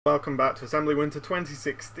welcome back to Assembly Winter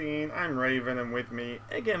 2016. I'm Raven, and with me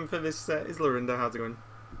again for this is Lorinda. How's it going?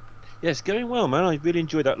 Yes, going well, man. I really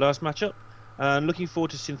enjoyed that last matchup, and looking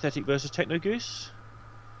forward to Synthetic versus TechnoGoose.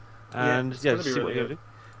 And It's yeah, going to to be see what really they're good.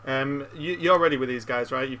 going to do. You're ready with these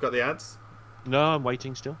guys, right? You've got the ads? No, I'm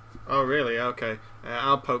waiting still. Oh, really? Okay.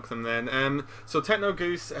 I'll poke them then. So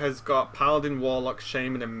TechnoGoose has got Paladin, Warlock,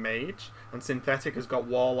 Shaman, and Mage, and Synthetic has got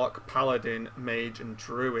Warlock, Paladin, Mage, and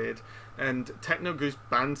Druid. And TechnoGoose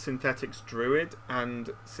banned Synthetic's Druid,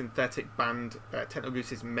 and Synthetic banned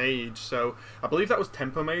TechnoGoose's Mage. So I believe that was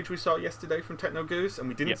Tempo Mage we saw yesterday from TechnoGoose, and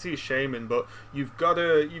we didn't see a Shaman. But you've got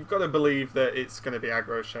to believe that it's going to be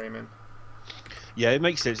aggro Shaman. Yeah, it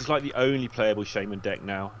makes sense. It's like the only playable Shaman deck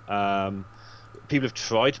now. People have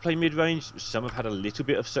tried to play mid-range. Some have had a little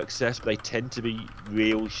bit of success, but they tend to be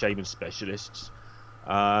real Shaman specialists.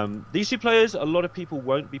 These two players, a lot of people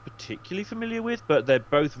won't be particularly familiar with, but they're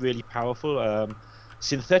both really powerful.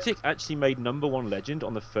 Synthetic actually made #1 legend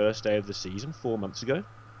on the first day of the season 4 months ago.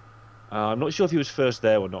 I'm not sure if he was first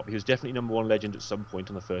there or not, but he was definitely #1 legend at some point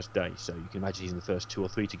on the first day, so you can imagine he's in the first 2 or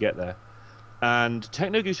 3 to get there. And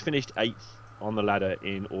TechnoGoose finished 8th on the ladder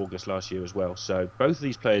in August last year as well. So both of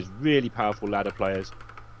these players, really powerful ladder players.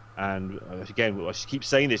 And again, I keep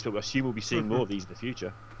saying this, but I assume we'll be seeing more of these in the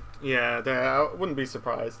future. Yeah, I wouldn't be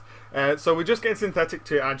surprised. So we're just getting Synthetic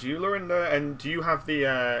to add you, Lorinda, and do you have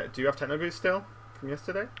TechnoGoose still from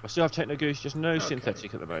yesterday? I still have TechnoGoose, just no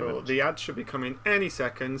Synthetic at the moment. Cool. The ad should be coming any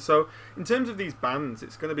second. So in terms of these bans,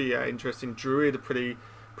 it's going to be interesting. Druid, a pretty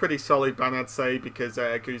solid ban, I'd say, because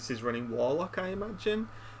Goose is running Warlock, I imagine.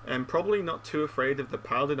 And probably not too afraid of the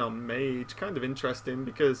Paladin or Mage. Kind of interesting,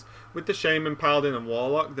 because with the Shaman, Paladin, and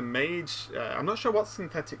Warlock, the Mage, I'm not sure what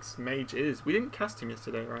Synthetic's Mage is. We didn't cast him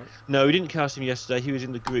yesterday, right? No, we didn't cast him yesterday. He was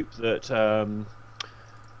in the group that...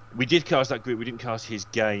 we did cast that group, we didn't cast his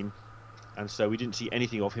game. And so we didn't see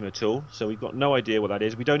anything of him at all. So we've got no idea what that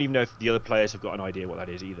is. We don't even know if the other players have got an idea what that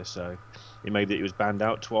is either. So it may be that it was banned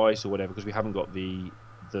out twice or whatever, because we haven't got the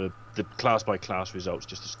class-by-class results,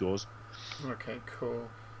 just the scores. Okay, cool.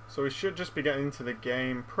 So we should just be getting into the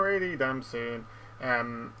game pretty damn soon.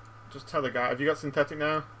 Just tell the guy, have you got Synthetic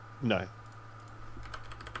now? No.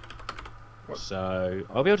 What? So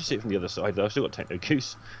I'll be able to see it from the other side though. I've still got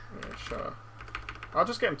TechnoGoose. Yeah, sure. I'll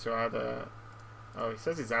just get him to add oh, he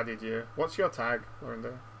says he's added you. What's your tag,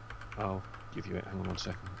 Lorinda? I'll give you it. Hang on 1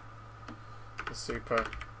 second. The super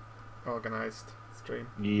organised stream.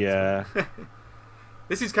 Yeah.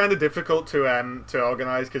 This is kind of difficult to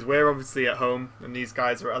organise, because we're obviously at home and these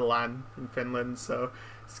guys are at a LAN in Finland, so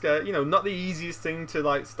it's not the easiest thing to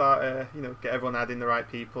like start get everyone adding the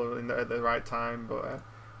right people at the right time. But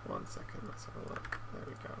 1 second, let's have a look. There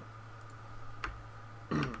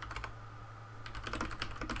we go.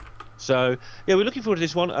 So yeah, we're looking forward to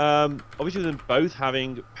this one. Obviously, them both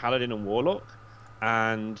having Paladin and Warlock,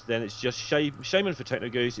 and then it's just Shaman for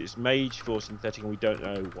TechnoGoose. It's Mage for Synthetic, and we don't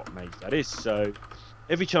know what Mage that is. So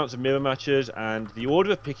every chance of mirror matches, and the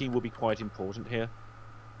order of picking will be quite important here,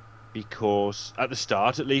 because at the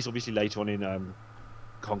start, at least, obviously later on in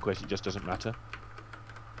Conquest, it just doesn't matter.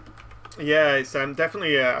 Yeah, it's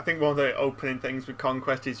definitely. I think one of the opening things with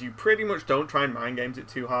Conquest is you pretty much don't try and mind games it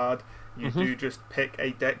too hard. You do just pick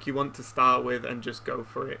a deck you want to start with and just go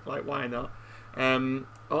for it. Like, why not?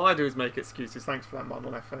 All I do is make excuses. Thanks for that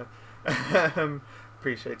model effort.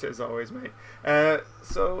 Appreciate it as always, mate.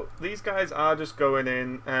 So these guys are just going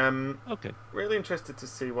in. Okay. Really interested to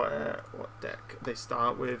see what deck they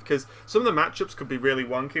start with, because some of the matchups could be really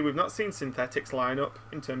wonky. We've not seen Synthetic's lineup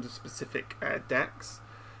in terms of specific decks.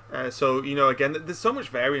 So again, there's so much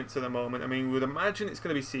variance at the moment. I mean, we would imagine it's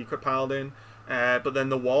going to be Secret Paladin. But then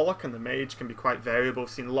the Warlock and the Mage can be quite variable. We've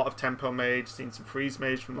seen a lot of Tempo Mage, seen some Freeze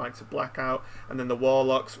Mage from the likes of Blackout, and then the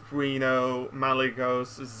Warlocks, Reno,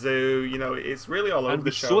 Malygos, Zoo. It's really all over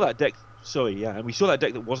the show. And we saw that deck. Sorry, yeah, and we saw that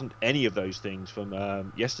deck that wasn't any of those things from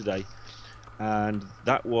yesterday, and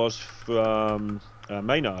that was from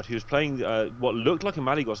Maynard, who was playing what looked like a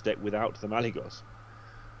Malygos deck without the Malygos.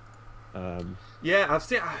 Yeah, I've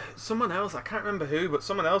seen someone else. I can't remember who, but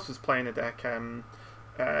someone else was playing a deck.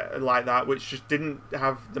 Like that, which just didn't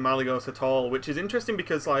have the Malygos at all, which is interesting,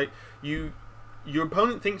 because like your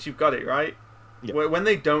opponent thinks you've got it right. Yep. When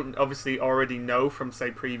they don't obviously already know from,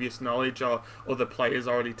 say, previous knowledge or other players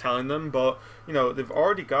already telling them, but they've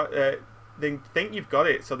already got they think you've got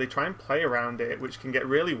it, so they try and play around it, which can get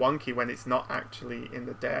really wonky when it's not actually in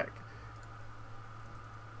the deck.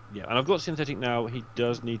 Yeah, and I've got Synthetic now. He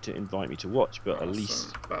does need to invite me to watch, but at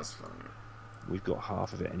least that's fine. We've got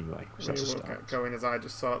half of it anyway. So we will get going as I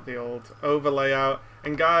just sort the old overlay out.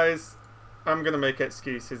 And guys, I'm going to make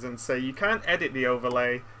excuses and say you can't edit the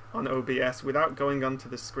overlay on OBS without going onto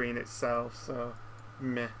the screen itself. So,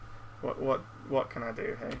 meh. What can I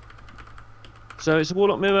do? Hey. So it's a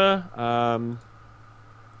Warlock Mirror,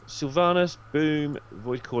 Sylvanas, Boom,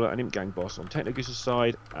 Void Caller, and Imp Gang Boss on TechnoGoose's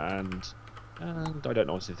side, and I don't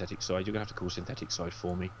know on Synthetic side. You're gonna have to call Synthetic side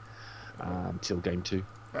for me till game 2.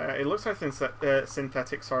 It looks like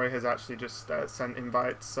Synthetic, has actually just sent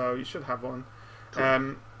invites, so you should have one.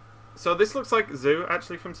 Cool. So this looks like Zoo,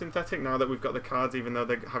 actually, from Synthetic, now that we've got the cards, even though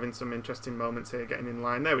they're having some interesting moments here getting in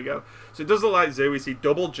line. There we go. So it does look like Zoo. We see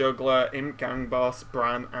double Juggler, Imp Gang Boss,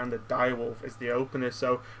 Bran, and a Direwolf as the opener.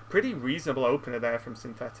 So pretty reasonable opener there from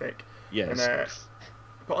Synthetic. Yes. And,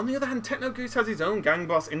 but on the other hand, TechnoGoose has his own Gang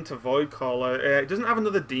Boss into Void Caller. It doesn't have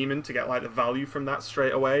another Demon to get like the value from that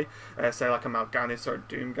straight away. Say like a Mal'Ganis or a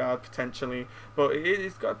Doomguard potentially. But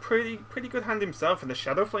he's got a pretty good hand himself, and the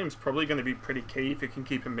Shadow Flame's probably going to be pretty key if he can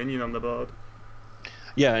keep a minion on the board.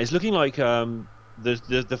 Yeah, it's looking like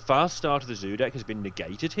the fast start of the Zoo deck has been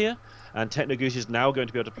negated here, and TechnoGoose is now going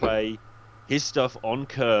to be able to play his stuff on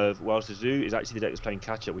curve, whilst the Zoo is actually the deck that's playing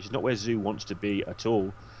catch up, which is not where Zoo wants to be at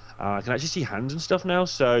all. I can actually see hands and stuff now,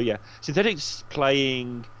 so yeah. Synthetic's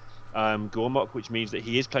playing Gormok, which means that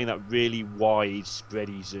he is playing that really wide,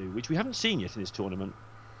 spready Zoo, which we haven't seen yet in this tournament.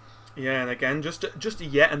 Yeah, and again, just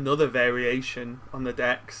yet another variation on the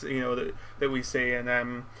decks, that we see,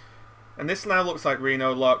 and this now looks like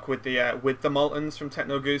Reno Lock with the Moltons from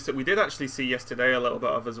TechnoGoose that we did actually see yesterday a little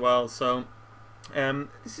bit of as well. So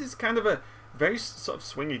this is kind of a very sort of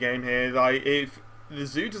swingy game here. Like if the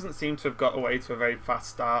Zoo doesn't seem to have got away to a very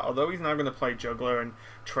fast start, although he's now going to play Juggler and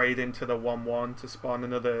trade into the 1/1 to spawn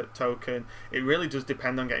another token. It really does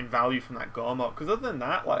depend on getting value from that Gormok, because other than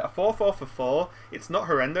that, like a 4/4 for 4, it's not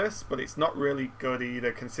horrendous, but it's not really good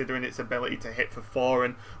either, considering its ability to hit for 4,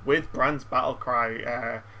 and with Bran's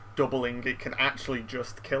Battlecry doubling, it can actually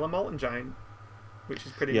just kill a Molten Giant, which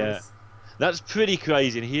is pretty nice. That's pretty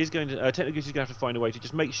crazy, and he is going to TechnoGoose is going to have to find a way to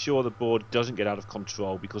just make sure the board doesn't get out of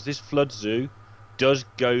control, because this Flood Zoo does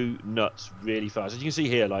go nuts really fast. As you can see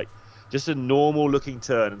here, like just a normal looking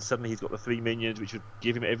turn, and suddenly he's got the 3 minions, which would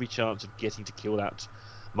give him every chance of getting to kill that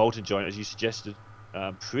Molten Giant, as you suggested,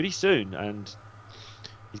 pretty soon. And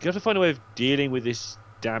he's going to find a way of dealing with this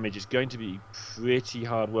damage. It's going to be pretty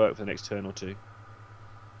hard work for the next turn or two.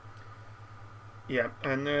 Yeah,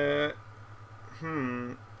 and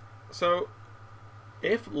so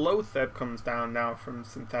if Lotheb comes down now from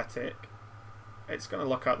Synthetic, it's going to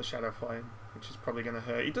lock out the Shadow Flame, which is probably going to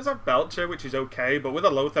hurt. He does have Belcher, which is okay, but with a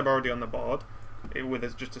Lotheb already on the board,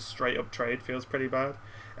 with just a straight up trade feels pretty bad.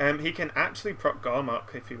 He can actually proc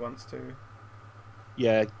Gormok if he wants to.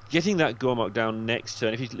 Yeah, getting that Gormok down next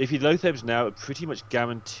turn. If he Lothebs now, it would pretty much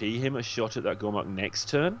guarantee him a shot at that Gormok next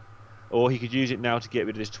turn. Or he could use it now to get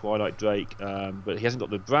rid of this Twilight Drake, but he hasn't got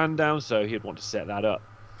the brand down, so he'd want to set that up.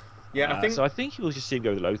 Yeah, I think we'll just see him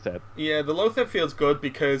go with the Lotheb. Yeah, the Lotheb feels good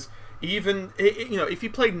because even if he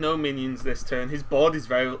played no minions this turn, his board is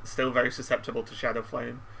still very susceptible to Shadow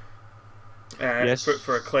Flame. Yes.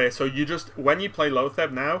 For a clear. So when you play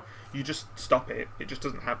Lotheb now, you just stop it. It just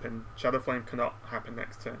doesn't happen. Shadow Flame cannot happen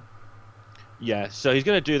next turn. Yeah, so he's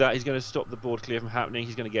going to do that. He's going to stop the board clear from happening.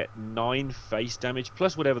 He's going to get 9 face damage,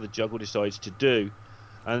 plus whatever the Juggle decides to do.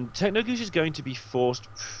 And TechnoGoose is going to be forced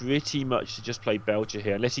pretty much to just play Belcher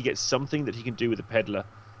here, unless he gets something that he can do with the Peddler.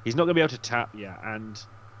 He's not going to be able to tap yet, and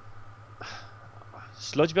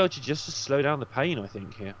Sludge Belcher just to slow down the pain, I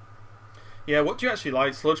think, here. Yeah, what do you actually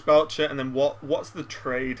like? Sludge Belcher, and then what's the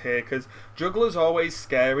trade here? Because Juggler's always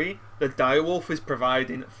scary. The Direwolf is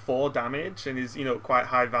providing 4 damage and is, quite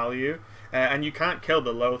high value. And you can't kill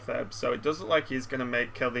the Lotheb, so it does look like he's going to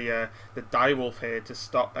kill the Direwolf here to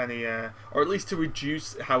stop any, or at least to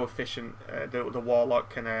reduce how efficient the Warlock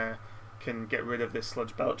can get rid of this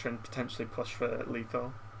Sludge Belcher and potentially push for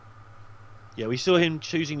lethal. Yeah, we saw him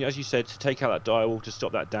choosing, as you said, to take out that Direwolf to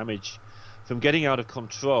stop that damage from getting out of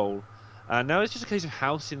control. And now it's just a case of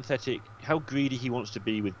how greedy he wants to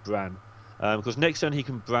be with Bran. Because next turn he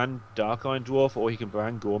can Bran Dark Iron Dwarf or he can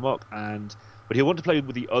Bran Gormok, but he'll want to play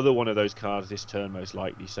with the other one of those cards this turn most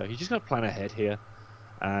likely. So he's just going to plan ahead here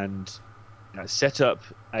and set up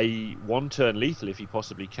a 1-turn lethal if he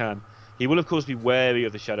possibly can. He will of course be wary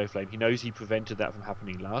of the Shadow Flame. He knows he prevented that from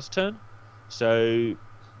happening last turn. So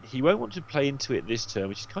he won't want to play into it this turn,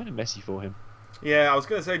 which is kind of messy for him. Yeah, I was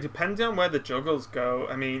going to say, depending on where the Juggles go,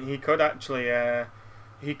 I mean, he could actually,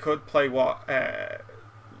 he could play Voidwalker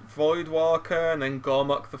and then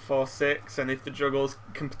Gormok the 4/6, and if the Juggles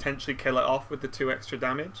can potentially kill it off with the 2 extra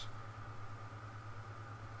damage.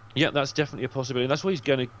 Yeah, that's definitely a possibility. That's what he's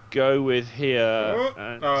going to go with here.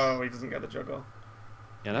 Oh, he doesn't get the Juggle.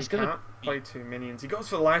 Yeah, He that's gonna. can't play 2 minions. He goes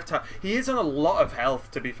for the lifetime. He is on a lot of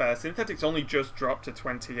health, to be fair. Synthetic's only just dropped to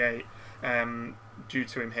 28 due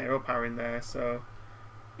to him hero powering there, so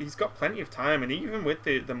he's got plenty of time. And even with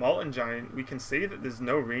the Molten Giant, we can see that there's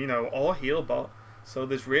no Reno or Healbot, so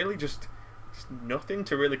there's really just nothing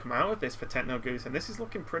to really come out of this for TechnoGoose, and this is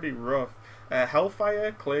looking pretty rough.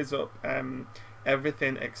 Hellfire clears up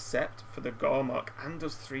everything except for the Gormok and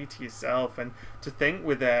does 3 to yourself. And to think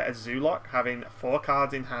with a Zulok having 4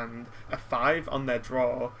 cards in hand, a 5 on their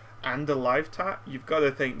draw, and a life tap, you've got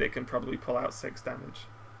to think they can probably pull out 6 damage.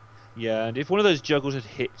 Yeah, and if one of those juggles had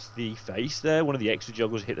hit the face there, one of the extra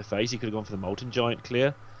juggles hit the face, he could have gone for the Molten Giant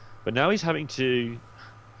clear. But now he's having to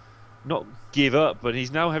not give up, but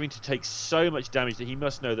he's now having to take so much damage that he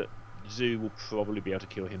must know that Zoo will probably be able to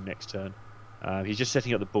kill him next turn. He's just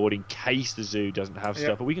setting up the board in case the Zoo doesn't have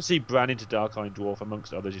stuff. But we can see Bran into Dark Iron Dwarf,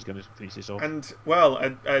 amongst others, is going to finish this off. And, well,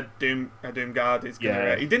 a Doom Guard is going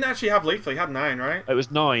to... He didn't actually have lethal, he had 9, right? It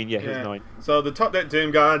was 9, yeah, it was 9. So the top deck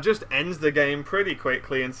Doom Guard just ends the game pretty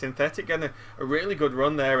quickly, and Synthetic getting a really good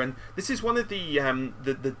run there. And this is one of the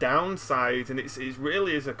downsides, and it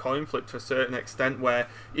really is a coin flip to a certain extent, where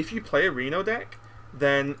if you play a Reno deck,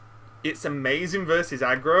 then it's amazing versus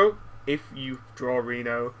aggro if you draw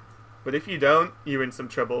Reno. But if you don't, you're in some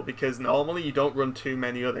trouble, because normally you don't run too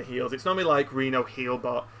many other heals. It's normally like Reno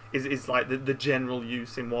Healbot is like the general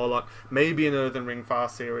use in Warlock. Maybe an Earthen Ring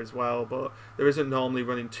Farseer as well, but there isn't normally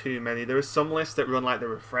running too many. There are some lists that run like the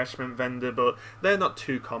Refreshment Vendor, but they're not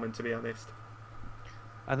too common, to be honest.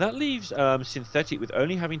 And that leaves Synthetic with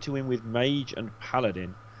only having to win with Mage and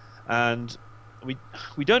Paladin. And we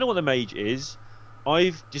don't know what the Mage is.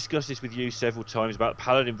 I've discussed this with you several times about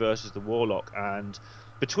Paladin versus the Warlock, and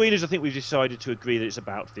between us, I think we've decided to agree that it's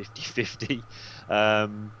about 50-50.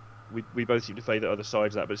 We both seem to favour other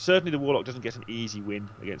sides of that, but certainly the Warlock doesn't get an easy win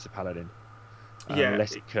against the Paladin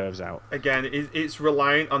unless it curves out. Again, it's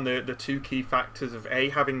reliant on the 2 key factors of A,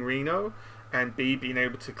 having Reno, and B, being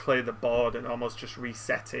able to clear the board and almost just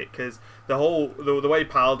reset it, because the way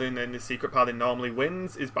Paladin and the Secret Paladin normally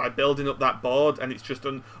wins is by building up that board, and it's just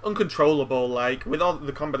uncontrollable. Like, with all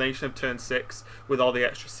the combination of turn 6 with all the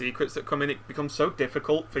extra secrets that come in, it becomes so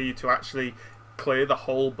difficult for you to actually clear the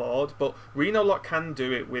whole board. But Reno Lock can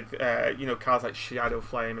do it with cards like Shadow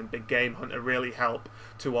Flame and Big Game Hunter really help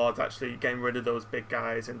towards actually getting rid of those big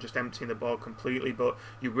guys and just emptying the board completely. But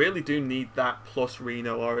you really do need that plus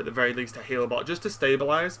Reno, or at the very least a heal bot, just to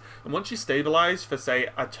stabilize. And once you stabilize for, say,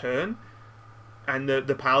 a turn, and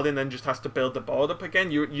the Paladin then just has to build the board up again,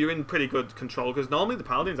 you're in pretty good control, because normally the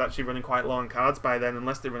Paladin's actually running quite low on cards by then,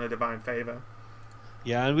 unless they run a Divine Favor.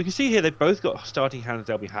 Yeah, and we can see here they've both got starting hands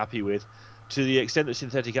they'll be happy with, to the extent that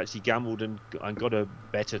Synthetic actually gambled and got a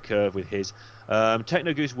better curve with his.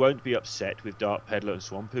 TechnoGoose won't be upset with Dark Peddler and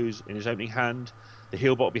Swampoo's in his opening hand. The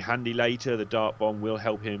Healbot will be handy later. The Dark Bomb will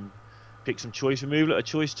help him pick some choice removal at a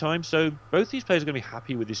choice time. So both these players are going to be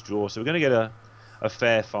happy with this draw. So we're going to get a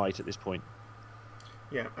fair fight at this point.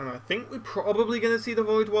 Yeah, and I think we're probably going to see the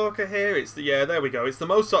Voidwalker here. There we go. It's the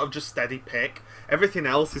most sort of just steady pick. Everything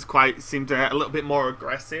else is seems a little bit more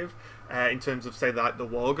aggressive in terms of, say, like the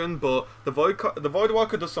Worgen, but the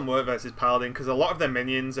Voidwalker does some work versus Paladin, because a lot of their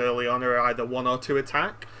minions early on are either 1 or 2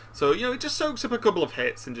 attack. So it just soaks up a couple of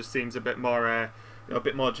hits and just seems a bit more a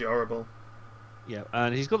bit more durable. Yeah,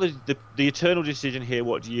 and he's got the eternal decision here.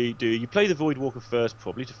 What do? You play the Voidwalker first,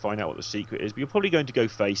 probably, to find out what the secret is, but you're probably going to go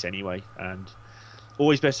face anyway, and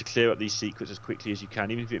always best to clear up these secrets as quickly as you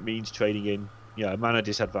can, even if it means trading in a mana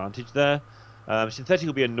disadvantage there. Synthetic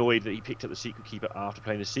will be annoyed that he picked up the Secret Keeper after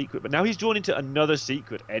playing the secret, but now he's drawn into another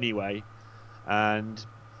secret anyway, and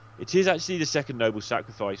it is actually the second Noble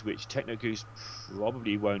Sacrifice, which TechnoGoose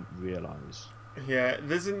probably won't realise. Yeah,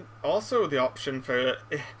 there's also the option for...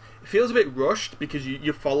 It feels a bit rushed, because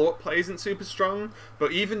your follow-up play isn't super strong,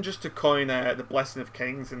 but even just to coin the Blessing of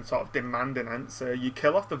Kings and sort of demand an answer, you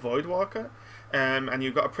kill off the Voidwalker, and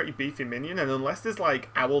you've got a pretty beefy minion, and unless there's like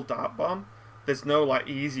Owl Dart Bomb, there's no like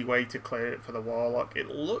easy way to clear it for the Warlock. It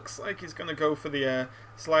looks like he's going to go for the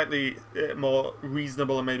slightly more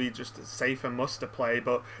reasonable and maybe just a safer muster play,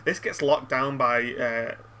 but this gets locked down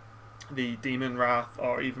by the Demon Wrath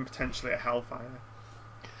or even potentially a Hellfire.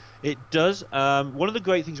 It does. One of the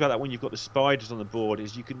great things about that when you've got the spiders on the board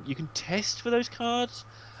is you can test for those cards,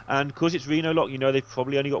 and because it's Reno Lock, they've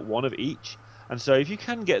probably only got 1 of each, and so if you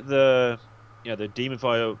can get the Demon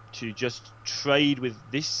Fire to just trade with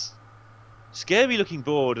this scary looking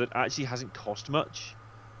board that actually hasn't cost much,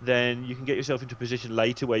 then you can get yourself into a position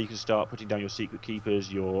later where you can start putting down your Secret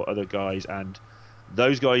Keepers, your other guys, and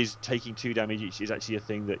those guys taking 2 damage each is actually a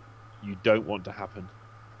thing that you don't want to happen.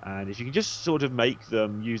 And if you can just sort of make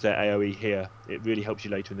them use their AoE here, it really helps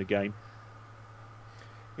you later in the game.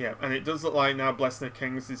 Yeah, and it does look like now Blessing of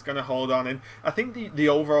Kings is going to hold on. And I think the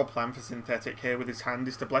overall plan for Synthetic here with his hand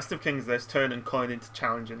is to Blessing of Kings this turn and coin into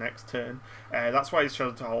Challenger next turn. That's why he's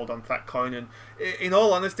chosen to hold on to that coin. And in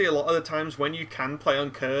all honesty, a lot of the times when you can play on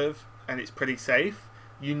curve and it's pretty safe,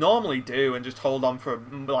 you normally do and just hold on for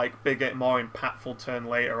a like bigger, more impactful turn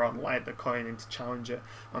later on, like the coin into Challenger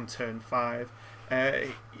on turn 5.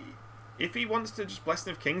 If he wants to just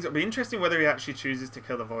Blessing of Kings, it'll be interesting whether he actually chooses to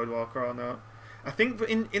kill the Voidwalker or not. I think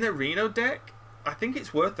in a Reno deck, I think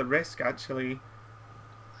it's worth the risk, actually.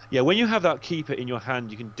 Yeah, when you have that Keeper in your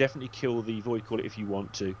hand, you can definitely kill the Voidcaller if you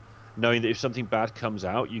want to, knowing that if something bad comes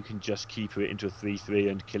out, you can just Keeper it into a 3/3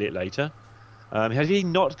 and kill it later. Had he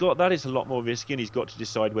not got that, it's a lot more risky, and he's got to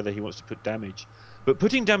decide whether he wants to put damage. But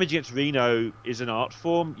putting damage against Reno is an art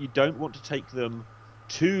form. You don't want to take them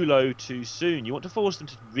too low too soon. You want to force them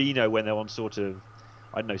to Reno when they're on sort of,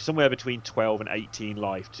 I don't know, somewhere between 12 and 18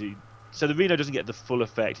 life so the Reno doesn't get the full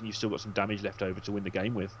effect and you've still got some damage left over to win the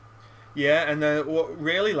game with. Yeah, and what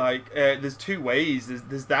really there's two ways.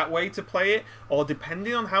 There's that way to play it, or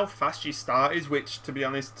depending on how fast your start is, which to be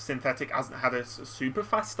honest, Synthetic hasn't had a super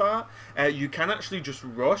fast start, you can actually just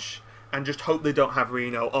rush and just hope they don't have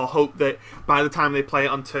Reno, or hope that by the time they play it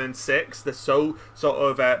on turn 6, they're so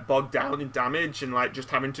sort of bogged down in damage and like just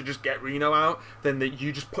having to just get Reno out, then that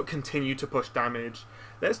you just continue to push damage.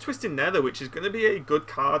 There's Twisted Nether, which is going to be a good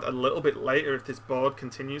card a little bit later if this board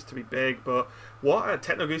continues to be big. But what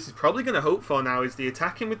TechnoGoose is probably going to hope for now is the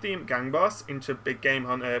attacking with the Imp Gang Boss into Big Game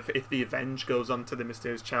Hunter if the Avenge goes on to the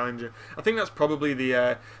Mysterious Challenger. I think that's probably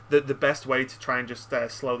the best way to try and just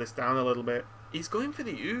slow this down a little bit. He's going for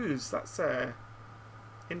the Ooze. That's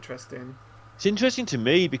interesting. It's interesting to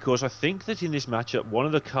me because I think that in this matchup, one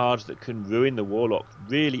of the cards that can ruin the Warlock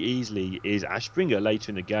really easily is Ashbringer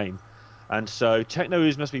later in the game. And so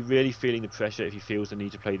TechnoGoose must be really feeling the pressure if he feels the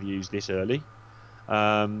need to play the Ooze this early.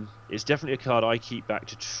 It's definitely a card I keep back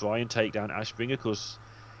to try and take down Ashbringer, because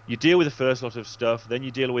you deal with the first lot of stuff, then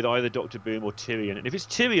you deal with either Dr. Boom or Tyrion. And if it's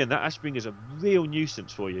Tyrion, that Ashbringer is a real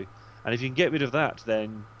nuisance for you. And if you can get rid of that,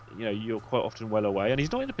 then you're quite often well away. And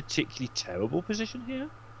he's not in a particularly terrible position here,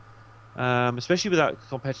 especially with that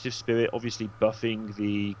competitive spirit, obviously buffing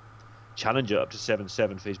the Challenger up to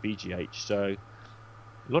 7/7 for his BGH. So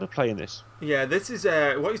a lot of play in this. Yeah, this is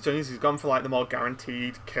what he's doing is he's gone for like the more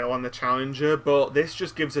guaranteed kill on the Challenger, but this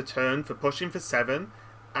just gives a turn for pushing for 7,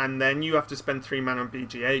 and then you have to spend 3 mana on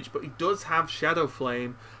BGH. But he does have Shadow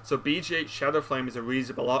Flame, so BGH Shadow Flame is a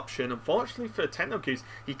reasonable option. Unfortunately for TechnoGoose,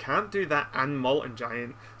 he can't do that and Molten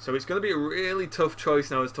Giant, so it's going to be a really tough choice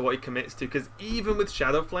now as to what he commits to, because even with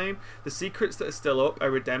Shadow Flame, the secrets that are still up are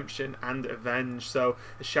Redemption and Avenge, so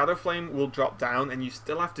the Shadow Flame will drop down and you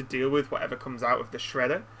still have to deal with whatever comes out of the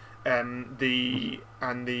Shredder, the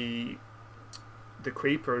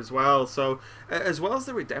Creeper as well. So as well as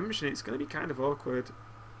the Redemption, it's going to be kind of awkward.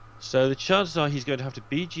 So the chances are he's going to have to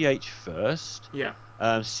BGH first, yeah,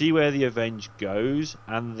 see where the Avenge goes,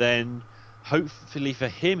 and then hopefully for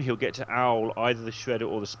him he'll get to Owl either the Shredder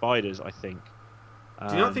or the Spiders, I think.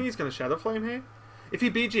 Do you not think he's going to Shadow Flame here? If he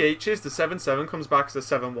BGHs, the 7/7 comes back as a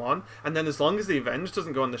 7/1, and then as long as the Avenge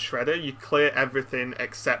doesn't go on the Shredder, you clear everything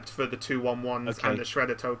except for the 2/1/1s and the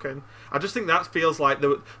Shredder token. I just think that feels like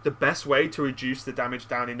the best way to reduce the damage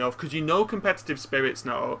down enough, because competitive spirit's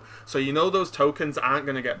not up, so those tokens aren't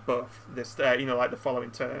going to get buffed this, like the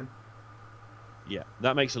following turn. Yeah,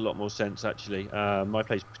 that makes a lot more sense actually. My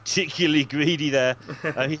play's particularly greedy there.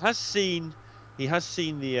 He has seen the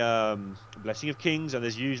Blessing of Kings, and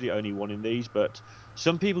there's usually only one in these, but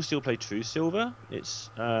some people still play True Silver. He's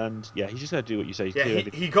just going to do what you say. Yeah,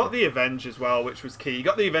 he got the Avenge as well, which was key. He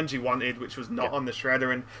got the Avenge he wanted, which was not on the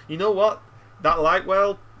Shredder, and you know what? That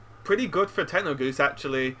Lightwell, pretty good for TechnoGoose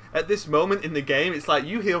actually. At this moment in the game, it's like,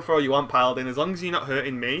 you heal for all you want, Paladin, as long as you're not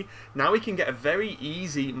hurting me. Now he can get a very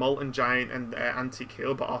easy Molten Giant and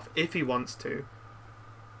anti-Killbot off if he wants to.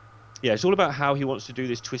 Yeah, it's all about how he wants to do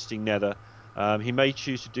this Twisting Nether. He may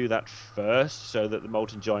choose to do that first, so that the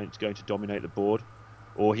Molten Giant's going to dominate the board,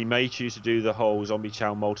 or he may choose to do the whole Zombie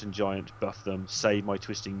Chow Molten Giant, buff them, save my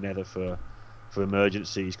Twisting Nether for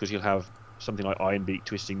emergencies, because he'll have something like Ironbeak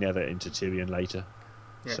Twisting Nether into Tyrion later.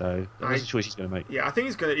 Yeah. So that's the choice he's going to make. Yeah, I think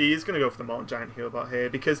he is going to go for the Molten Giant Healbot here,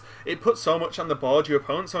 because it puts so much on the board. Your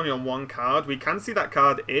opponent's only on one card. We can see that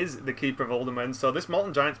card is the Keeper of Uldaman, so this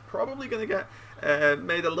Molten Giant's probably going to get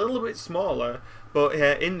made a little bit smaller. But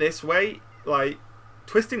in this way, like,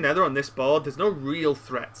 Twisting Nether on this board, there's no real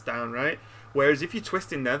threats down, right? Whereas if you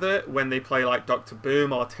Twisting Nether when they play like Dr.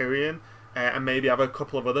 Boom or Tyrion, and maybe have a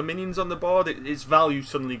couple of other minions on the board, its value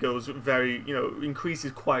suddenly goes very,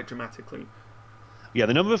 increases quite dramatically. Yeah,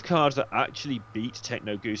 the number of cards that actually beat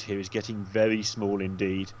TechnoGoose here is getting very small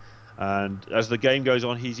indeed. And as the game goes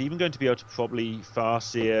on, he's even going to be able to probably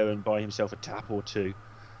Farseer and buy himself a tap or two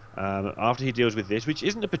after he deals with this, which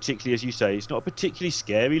isn't a particularly, as you say, it's not a particularly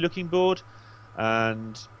scary looking board.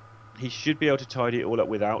 And he should be able to tidy it all up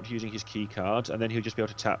without using his key cards, and then he'll just be able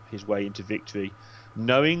to tap his way into victory,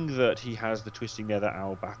 knowing that he has the Twisting Nether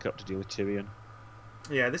Owl backup to deal with Tyrion.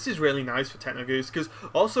 Yeah, this is really nice for TechnoGoose, because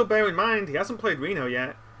also bear in mind, he hasn't played Reno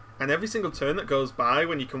yet, and every single turn that goes by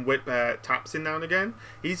when you can whip taps in now and again,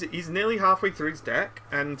 he's nearly halfway through his deck,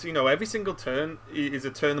 and every single turn is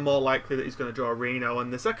a turn the more likely that he's going to draw a Reno,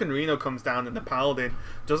 and the second Reno comes down and the Paladin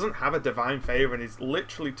doesn't have a Divine Favor and is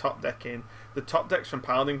literally top decking. The top decks from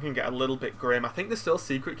Paladin can get a little bit grim. I think there's still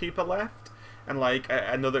Secret Keeper left, and like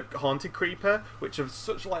another Haunted Creeper, which have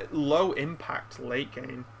such like low impact late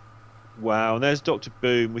game. Wow, and there's Dr.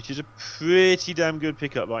 Boom, which is a pretty damn good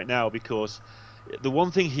pickup right now, because the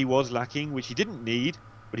one thing he was lacking, which he didn't need,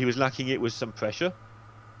 but he was lacking it, was some pressure.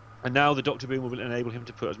 And now the Dr. Boom will enable him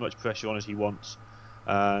to put as much pressure on as he wants.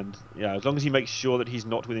 And yeah, as long as he makes sure that he's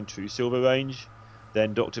not within true silver range,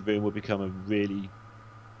 then Dr. Boom will become a really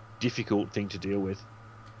difficult thing to deal with.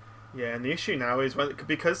 Yeah, and the issue now is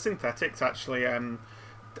because Synthetics actually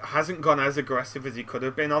hasn't gone as aggressive as he could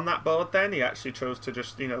have been on that board. Then he actually chose to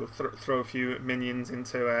just throw a few minions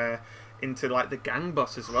into like the gang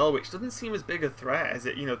boss as well, which doesn't seem as big a threat as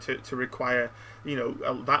it to require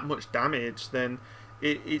that much damage. Then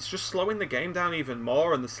it's just slowing the game down even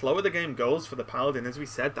more, and the slower the game goes for the Paladin, as we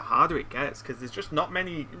said, the harder it gets, because there's just not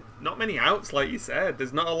many outs, like you said.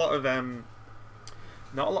 There's not a lot of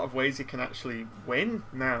ways you can actually win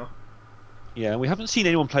now. Yeah, and we haven't seen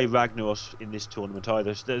anyone play Ragnaros in this tournament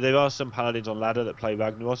either. There are some Paladins on ladder that play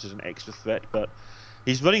Ragnaros as an extra threat, but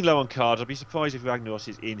he's running low on cards. I'd be surprised if Ragnaros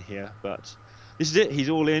is in here, but this is it. He's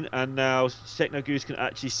all in, and now TechnoGoose can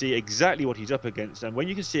actually see exactly what he's up against. And when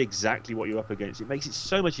you can see exactly what you're up against, it makes it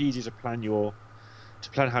so much easier to plan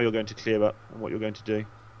how you're going to clear up and what you're going to do.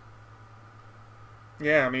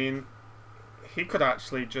 Yeah, I mean, he could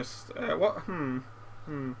actually just I'm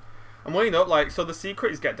weighing up, like, so the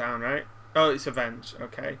secret is get down, right? Oh, it's Avenge,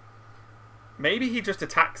 okay. Maybe he just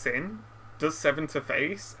attacks in, does 7 to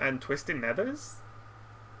face, and Twisting Nethers?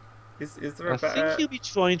 Is there a better... I think he'll be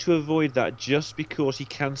trying to avoid that just because he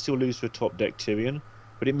can still lose to a top deck Tyrion,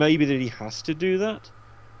 but it may be that he has to do that.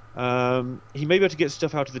 He may be able to get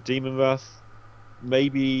stuff out of the Demon Wrath.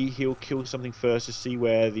 Maybe he'll kill something first to see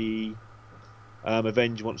where the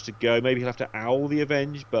Avenge wants to go. Maybe he'll have to owl the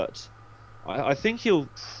Avenge, but I think he'll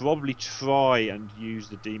probably try and use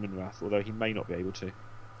the Demon Wrath, although he may not be able to.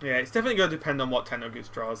 Yeah, it's definitely going to depend on what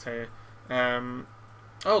TechnoGoose draws here.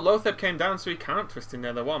 Oh, Lotheb came down, so he can't Twist in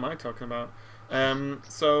Nether. What am I talking about?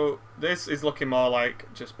 So this is looking more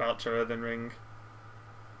like just Belcher Earthen Ring.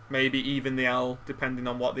 Maybe even the Owl, depending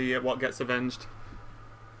on what gets avenged.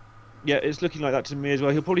 Yeah, it's looking like that to me as well.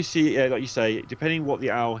 He'll probably see, like you say, depending what the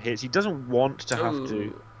Owl hits. He doesn't want to have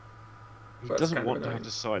to. He doesn't want to have to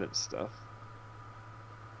silence stuff.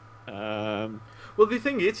 Well, the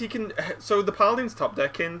thing is, he can. So the Paladin's top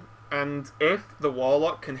decking, and if the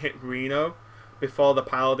Warlock can hit Reno before the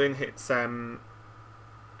Paladin hits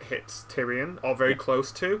Tyrion, or very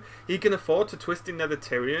close to, he can afford to twist in Nether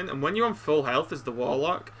Tyrion. And when you're on full health as the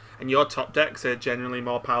Warlock, and your top decks are generally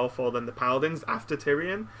more powerful than the Paladins after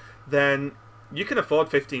Tyrion, then you can afford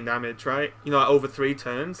 15 damage, right? Over 3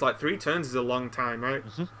 turns. Like 3 turns is a long time, right?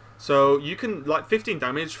 Mm-hmm. So you can, 15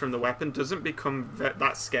 damage from the weapon doesn't become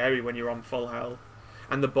that scary when you're on full health.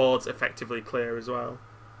 And the board's effectively clear as well.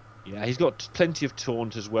 Yeah, he's got plenty of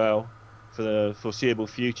taunt as well for the foreseeable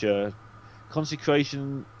future.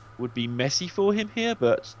 Consecration would be messy for him here,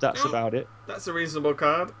 but that's about it. That's a reasonable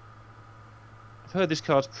card. I've heard this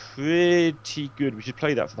card's pretty good. We should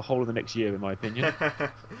play that for the whole of the next year, in my opinion.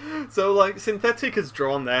 So, Synthetic has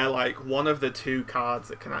drawn there, one of the 2 cards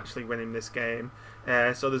that can actually win him this game.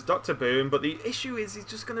 So there's Dr. Boom, but the issue is he's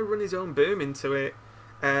just going to run his own Boom into it.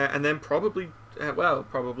 And then probably,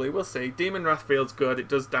 we'll see. Demon Wrath feels good. It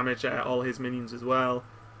does damage all his minions as well.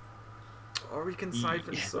 Or he can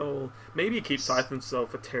Siphon Soul. Maybe he keeps Siphon Soul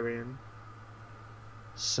for Tyrion.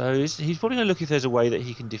 So he's probably going to look if there's a way that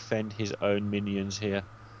he can defend his own minions here,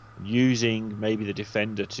 using maybe the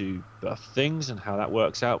Defender to buff things and how that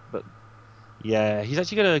works out. But yeah, he's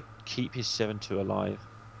actually going to keep his 7-2 alive.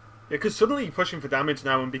 Yeah, because suddenly you're pushing for damage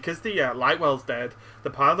now, and because the Lightwell's dead, the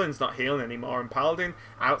Paladin's not healing anymore, and Paladin,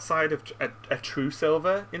 outside of a true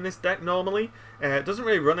silver in this deck normally, doesn't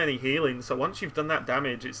really run any healing, so once you've done that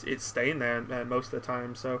damage, it's staying there most of the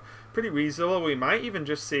time, so pretty reasonable. We might even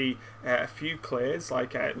just see a few clears,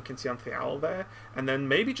 like we can see on the Owl there, and then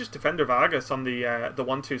maybe just Defender of Argus on the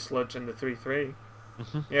 1/2 Sludge and the 3/3.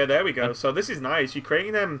 Yeah, there we go. So this is nice. You're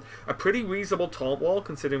creating a pretty reasonable taunt wall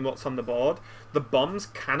considering what's on the board. The bombs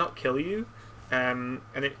cannot kill you, and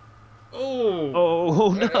it.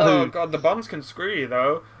 Oh no! Oh god, the bombs can screw you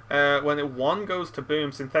though. When one goes to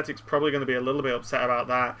boom, Synthetic's probably going to be a little bit upset about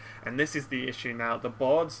that. And this is the issue now. The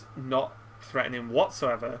board's not threatening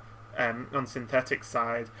whatsoever on Synthetic's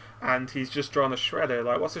side, and he's just drawn a Shredder.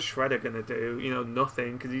 Like, what's a Shredder going to do? You know,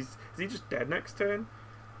 nothing, because is he just dead next turn?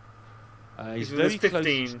 He's very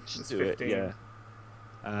 15. close to it, yeah.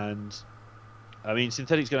 And I mean,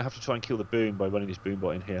 Synthetic's going to have to try and kill the boom by running this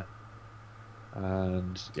boombot in here.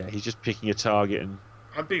 And yeah, he's just picking a target. And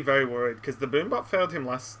I'd be very worried because the boombot failed him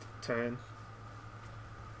last turn.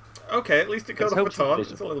 Okay, at least it killed off a taunt.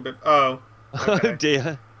 It's a little bit. Oh. Okay. Oh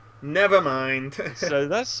dear. Never mind. So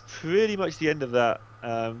that's pretty much the end of that.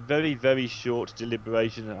 Very, very short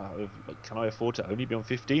deliberation. Can I afford to only be on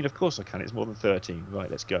 15? Of course I can. It's more than 13. Right,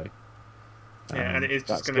 let's go. Yeah, and it is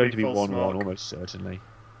just going to be full 1-1 smoke. almost certainly.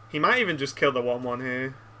 He might even just kill the 1/1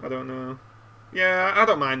 here. I don't know. Yeah, I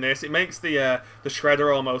don't mind this. It makes the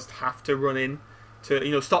Shredder almost have to run in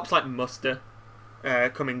to stops like Muster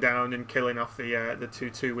coming down and killing off the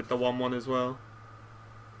 2/2 with the 1/1 as well.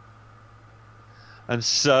 And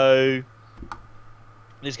so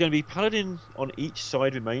there's going to be Paladin on each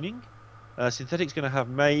side remaining. Synthetic's going to have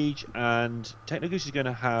Mage, and TechnoGoose is going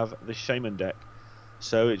to have the Shaman deck.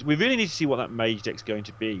 So we really need to see what that Mage deck's going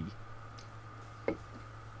to be.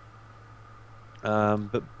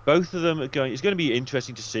 But both of them are going. It's going to be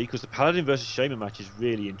interesting to see because the Paladin versus Shaman match is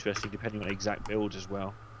really interesting, depending on exact builds as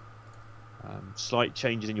well. Slight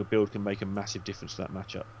changes in your build can make a massive difference to that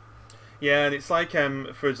matchup. Yeah, and it's like,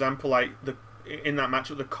 for example, like in that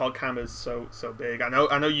matchup, the Cog Hammer's so big. I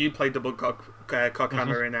know you play double Cog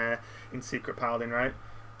Hammer in Secret Paladin, right?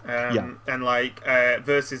 Yeah. And like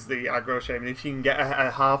versus the aggro Shaman, if you can get a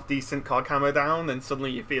half decent Cog Hammer down, then suddenly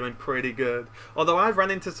you're feeling pretty good. Although I've run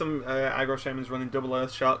into some aggro Shamans running double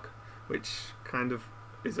Earth Shock, which kind of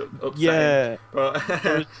is upsetting. Yeah, but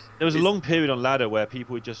there was a long period on ladder where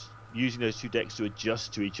people were just using those two decks to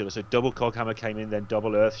adjust to each other. So double Cog Hammer came in, then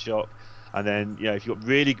double Earth Shock, and then if you got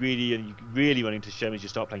really greedy and you really run into Shamans, you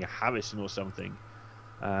start playing a Harrison or something.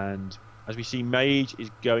 And as we see, Mage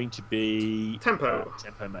is going to be Tempo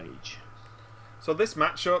Mage. So this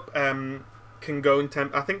matchup can go in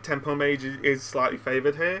Tempo. I think Tempo Mage is slightly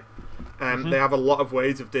favoured here. They have a lot of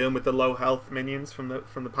ways of dealing with the low health minions from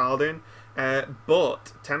the Paladin,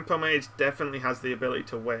 but Tempo Mage definitely has the ability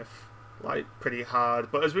to whiff like pretty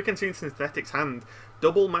hard. But as we can see in Synthetic's hand,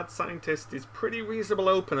 double Mad Scientist is pretty reasonable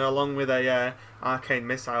opener, along with a Arcane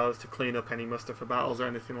Missiles to clean up any muster for battles or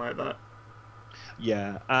anything like that.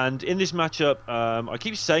 Yeah, and in this matchup, I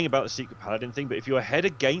keep saying about the Secret Paladin thing, but if you're ahead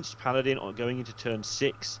against Paladin or going into turn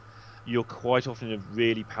 6, you're quite often in a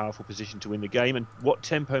really powerful position to win the game. And what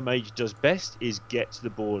Tempo Mage does best is get to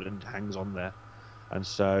the board and hangs on there. And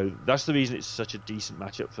so that's the reason it's such a decent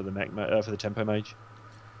matchup for the Tempo Mage.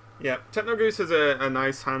 Yeah, TechnoGoose has a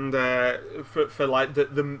nice hand for like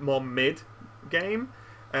the more mid game.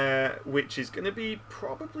 Which is going to be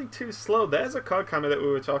probably too slow. There's a Cog Hammer that we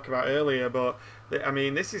were talking about earlier, but I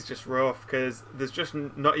mean, this is just rough because there's just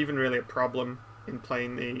not even really a problem in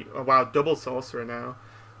playing the double Sorcerer now.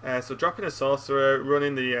 So dropping a Sorcerer,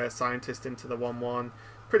 running the Scientist into the 1/1,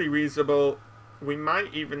 pretty reasonable. We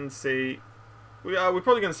might even see. We're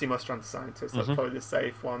probably going to see Muster on the Scientist. That's probably the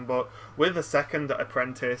safe one. But with a second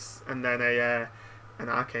Apprentice and then an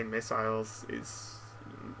Arcane Missiles,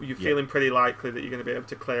 you're feeling pretty likely that you're going to be able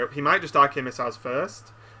to clear up. He might just Arcane Missiles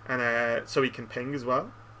first, and so he can ping as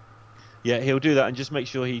well. Yeah, he'll do that and just make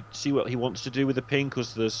sure he see what he wants to do with the ping,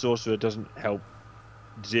 because the Sorcerer doesn't help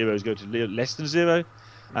zeros go to less than 0.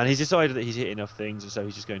 And he's decided that he's hit enough things, and so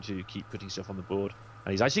he's just going to keep putting stuff on the board.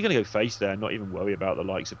 And he's actually going to go face there and not even worry about the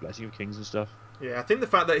likes of Blessing of Kings and stuff. Yeah, I think the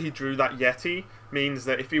fact that he drew that Yeti means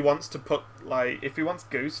that if he wants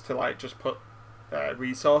Goose to just put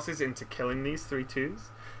resources into killing these 3/2s,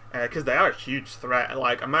 because they are a huge threat.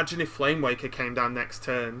 Like, imagine if Flame Waker came down next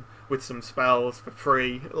turn with some spells for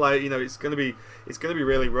free. Like, it's gonna be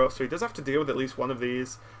really rough. So he does have to deal with at least one of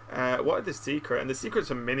these. What is the secret? And the secret's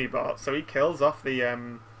a mini bot. So he kills off the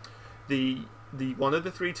one of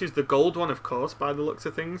the 3/2s, the gold one, of course, by the looks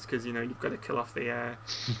of things, because you've got to kill off the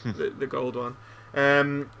the gold one.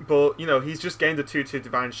 But, you know, he's just gained a 2/2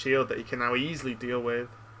 Divine Shield that he can now easily deal with.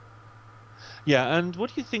 Yeah, and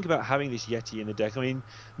what do you think about having this Yeti in the deck? I mean,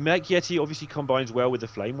 Mech Yeti obviously combines well with the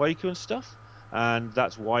Flame Waker and stuff, and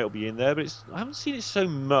that's why it'll be in there, but I haven't seen it so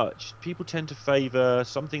much. People tend to favour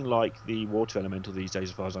something like the Water Elemental these days,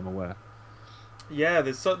 as far as I'm aware. Yeah,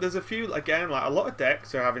 there's a few, again, like a lot of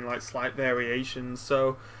decks are having like slight variations,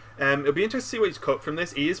 so it'll be interesting to see what he's cut from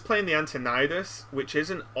this. He is playing the Antonidas, which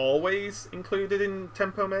isn't always included in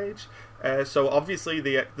Tempo Mage. So obviously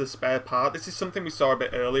the spare part. This is something we saw a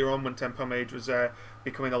bit earlier on when Tempo Mage was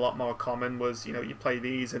becoming a lot more common. Was, you know, you play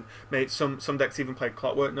these and some decks even played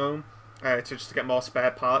Clockwork Gnome to get more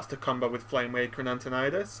spare parts to combo with Flame Waker and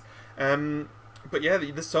Antonidas. But yeah,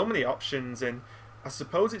 there's so many options, and I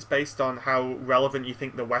suppose it's based on how relevant you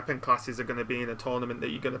think the weapon classes are going to be in a tournament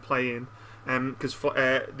that you're going to play in. Because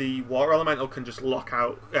the Water Elemental can just lock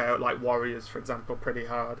out like Warriors, for example, pretty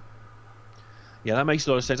hard. Yeah, that makes a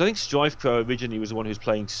lot of sense. I think Strife Pro originally was the one who was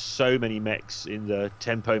playing so many mechs in the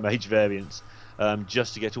Tempo Mage variants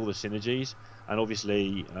just to get all the synergies. And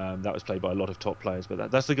obviously that was played by a lot of top players. But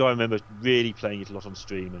that's the guy I remember really playing it a lot on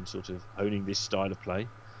stream and sort of honing this style of play.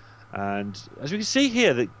 And as we can see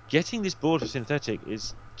here, that getting this board for Synthetic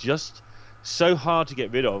is just so hard to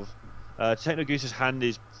get rid of. TechnoGoose's hand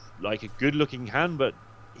is like a good-looking hand, but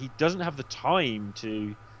he doesn't have the time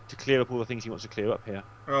to clear up all the things he wants to clear up here.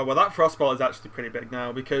 Oh, well, that Frostbolt is actually pretty big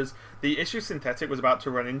now, because the issue Synthetic was about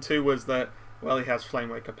to run into was that, well, he has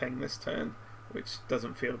Flamewaker Ping this turn, which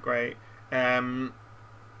doesn't feel great.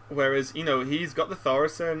 Whereas, you know, he's got the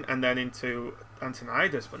Thaurissan and then into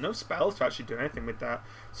Antonidas, but no spells to actually do anything with that.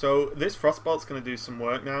 So this Frostbolt's going to do some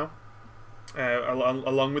work now,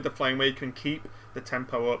 along with the Flamewaker, and keep the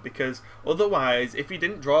tempo up, because otherwise, if he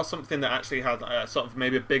didn't draw something that actually had sort of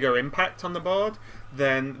maybe a bigger impact on the board,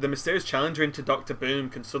 then the Mysterious Challenger into Dr. Boom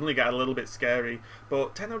can suddenly get a little bit scary.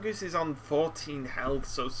 But TechnoGoose is on 14 health,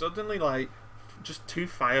 so suddenly, like, just 2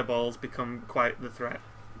 fireballs become quite the threat.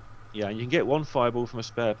 Yeah, and you can get 1 fireball from a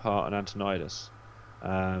spare part and Antonidas.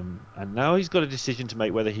 And now he's got a decision to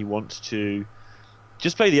make, whether he wants to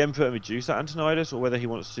just play the Emperor and reduce that Antonidas, or whether he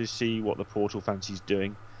wants to see what the Portal fancy's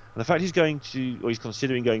doing. And the fact he's he's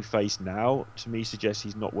considering going face now, to me suggests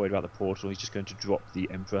he's not worried about the Portal. He's just going to drop the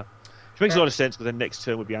Emperor, which makes a lot of sense, because the next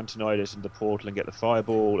turn would be Antonidas and the Portal and get the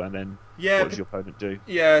Fireball, and then what does your opponent do?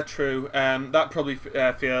 Yeah, true. That probably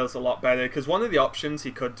feels a lot better, because one of the options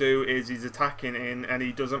he could do is he's attacking in and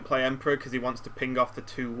he doesn't play Emperor because he wants to ping off the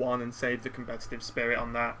 2/1 and save the competitive spirit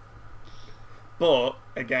on that. But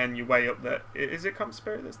again, you weigh up that, is it Comp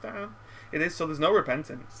Spirit that's down? It is, so there's no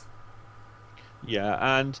Repentance.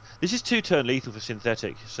 Yeah, and this is 2-turn lethal for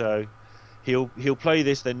Synthetic, so he'll play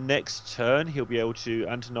this. The next turn he'll be able to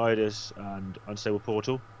Antonidas and Unstable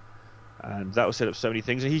Portal, and that will set up so many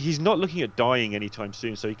things. And he's not looking at dying anytime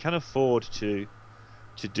soon, so he can afford to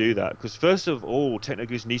do that. Because first of all,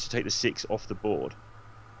 TechnoGoose needs to take the 6 off the board,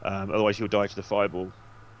 otherwise he'll die to the Fireball.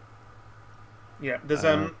 Yeah,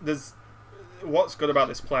 there's what's good about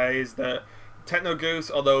this play is that TechnoGoose,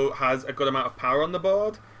 although has a good amount of power on the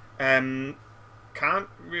board, can't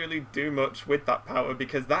really do much with that power,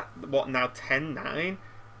 because that, now 10-9?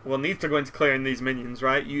 Well, needs to go into clearing these minions,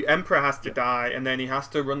 right? Emperor has to die, and then he has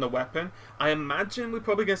to run the weapon. I imagine we're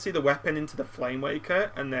probably going to see the weapon into the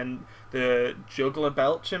Flamewaker, and then the Juggler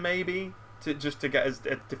Belcher, maybe, just to get as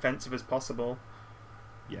defensive as possible.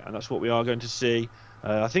 Yeah, and that's what we are going to see.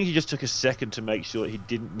 I think he just took a second to make sure that he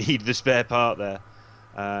didn't need the spare part there.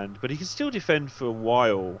 But he can still defend for a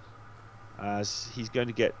while, as he's going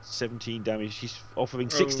to get 17 damage. He's offering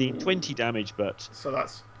 16, 20 damage, but... So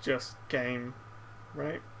that's just game,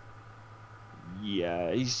 right?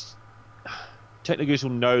 Yeah, TechnoGoose will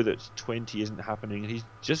know that 20 isn't happening, and he's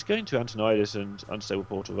just going to Antonidas and Unstable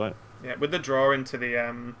Portal, right? Yeah, with the draw into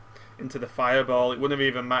the Fireball, it wouldn't have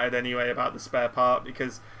even mattered anyway about the spare part,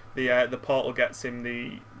 because the Portal gets him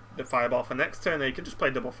the Fireball for next turn, and he can just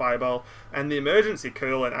play double Fireball, and the Emergency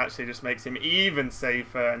Coolant actually just makes him even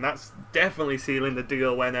safer, and that's definitely sealing the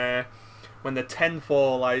deal when the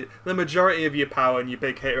 10-4, like, the majority of your power and your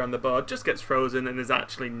big hitter on the board just gets frozen, and there's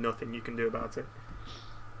actually nothing you can do about it.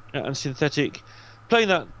 And Synthetic playing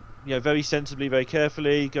that, very sensibly, very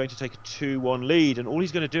carefully, going to take a 2-1 lead, and all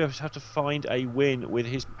he's going to do is have to find a win with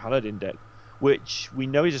his Paladin deck, which we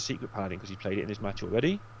know is a secret Paladin because he played it in his match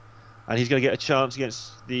already. And he's going to get a chance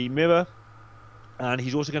against the Mirror, and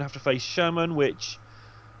he's also going to have to face Shaman, which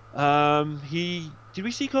did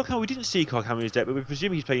we see Karkhammer? We didn't see Karkhammer in his deck, but we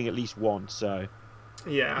presume he's playing at least one. So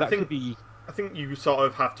yeah, I think you sort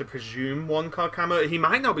of have to presume one Karkhammer. He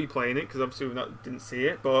might not be playing it because obviously we didn't see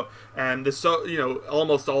it, but there's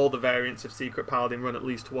almost all the variants of Secret Paladin run at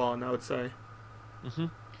least one, I would say.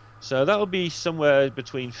 So that'll be somewhere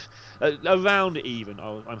between, around even.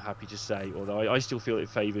 I'm happy to say. Although I still feel it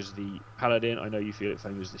favours the paladin. I know you feel it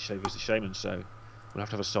favours the shaman. So we'll have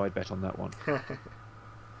to have a side bet on that one.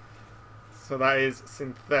 So that is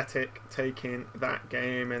Synthetic taking that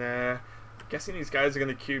game, and guessing these guys are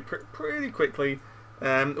going to queue pretty quickly.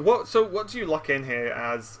 What do you lock in here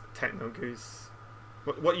as TechnoGoose?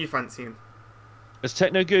 What are you fancying? As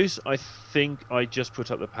TechnoGoose, I think I just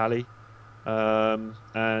put up the pally,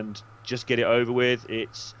 and just get it over with.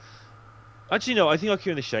 It's actually no, I think I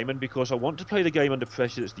queue in the shaman because I want to play the game under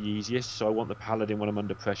pressure. That's the easiest. So I want the paladin when I'm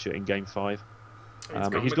under pressure in game 5.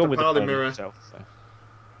 He's gone with the paladin mirror himself. So.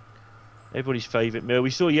 Everybody's favourite mirror. We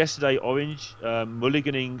saw yesterday Orange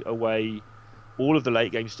mulliganing away all of the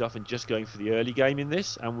late game stuff and just going for the early game in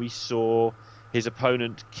this, and we saw his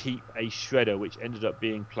opponent keep a shredder, which ended up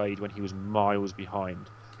being played when he was miles behind.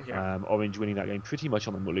 Yeah. Orange winning that game pretty much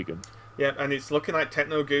on the mulligan. Yeah, and it's looking like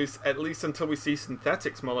TechnoGoose, at least until we see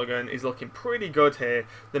Synthetic's mulligan, is looking pretty good here.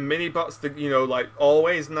 The mini-bots, like,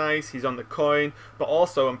 always nice. He's on the coin. But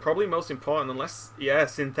also, and probably most important, unless,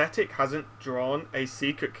 Synthetic hasn't drawn a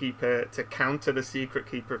Secret Keeper to counter the Secret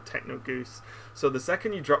Keeper of TechnoGoose. So the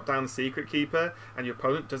second you drop down the Secret Keeper and your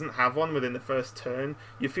opponent doesn't have one within the first turn,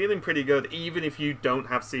 you're feeling pretty good, even if you don't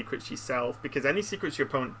have secrets yourself. Because any secrets your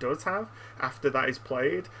opponent does have, after that is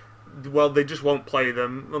played, well, they just won't play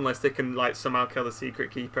them unless they can like somehow kill the Secret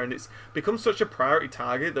Keeper, and it's become such a priority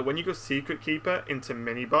target that when you go Secret Keeper into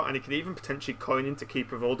Minibot, and it can even potentially coin into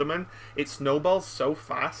Keeper of Uldaman, it snowballs so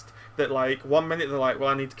fast that like 1 minute they're like,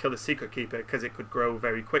 well, I need to kill the Secret Keeper because it could grow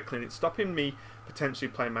very quickly, and it's stopping me potentially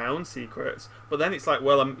playing my own secrets. But then it's like,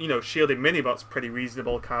 well, shielding Minibot's pretty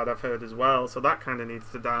reasonable card I've heard as well, so that kind of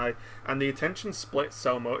needs to die. And the attention splits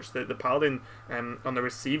so much that the Paladin on the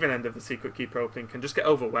receiving end of the Secret Keeper opening can just get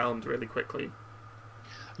overwhelmed really quickly.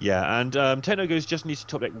 Yeah, and TechnoGoose just needs to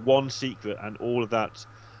top deck one secret, and all of that,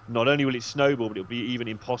 not only will it snowball, but it'll be even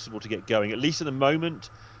impossible to get going. At least at the moment,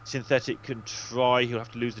 Synthetic can try. He'll have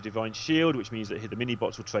to lose the Divine Shield, which means that the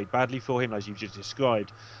mini-bots will trade badly for him, as you've just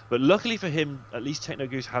described. But luckily for him, at least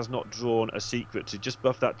TechnoGoose has not drawn a secret to just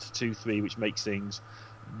buff that to 2/3, which makes things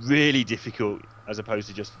really difficult, as opposed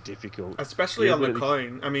to just difficult. Especially on the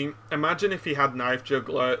coin. I mean, imagine if he had Knife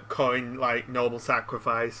Juggler, coin, like Noble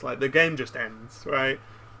Sacrifice. Like, the game just ends, right?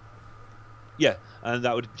 Yeah, and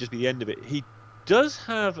that would just be the end of it. He does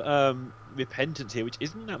have Repentance here, which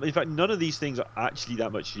isn't that. In fact, none of these things are actually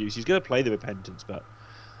that much use. He's going to play the Repentance, but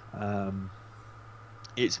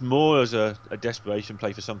it's more as a desperation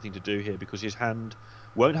play for something to do here, because his hand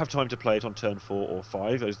won't have time to play it on turn 4 or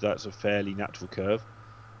 5, as that's a fairly natural curve.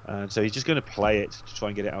 And so he's just going to play it to try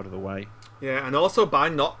and get it out of the way. Yeah, and also by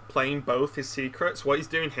not playing both his secrets, what he's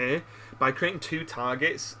doing here, by creating 2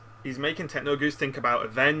 targets, he's making TechnoGoose think about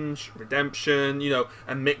Avenge, Redemption,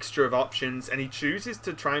 a mixture of options, and he chooses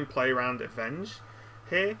to try and play around Avenge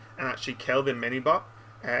here and actually kill the Minibot.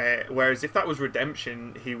 Whereas if that was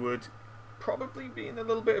Redemption, he would probably be in a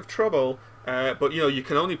little bit of trouble. But, you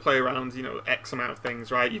can only play around, X amount of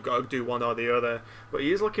things, right? You've got to do one or the other. But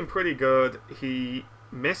he is looking pretty good. He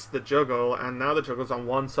missed the juggle, and now the juggle's on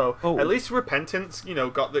 1. So at least Repentance,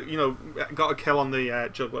 got a kill on the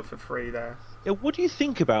juggler for free there. Yeah, what do you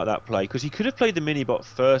think about that play? Because he could have played the Minibot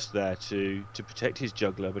first there to protect his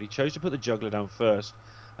juggler, but he chose to put the juggler down first.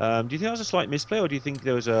 Do you think that was a slight misplay, or do you think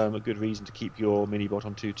there was a good reason to keep your Minibot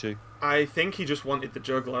on 2/2? I think he just wanted the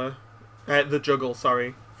juggle,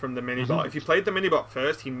 from the Minibot. If you played the Minibot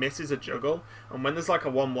first, he misses a juggle, and when there's like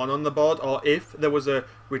a 1/1 on the board, or if there was a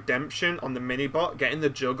Redemption on the Minibot, getting the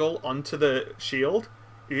juggle onto the shield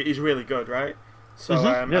is really good, right? So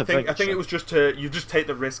I think it was just you just take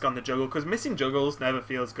the risk on the juggle, because missing juggles never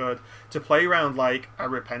feels good. To play around like a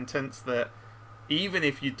Repentance that, even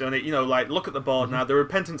if you've done it, like look at the board now, the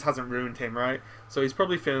Repentance hasn't ruined him, right? So he's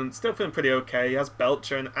probably still feeling pretty okay. He has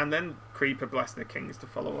Belcher and then Creeper, Blessing the Kings to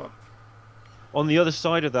follow up. On the other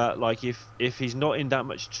side of that, like if he's not in that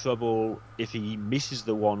much trouble, if he misses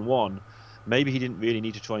the 1/1, maybe he didn't really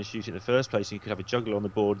need to try and shoot it in the first place, and he could have a juggler on the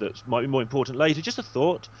board that might be more important later. Just a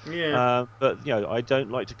thought. Yeah. But I don't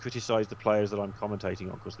like to criticise the players that I'm commentating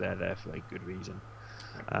on, because they're there for a good reason.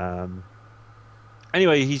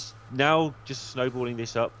 Anyway, he's now just snowballing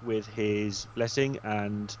this up with his Blessing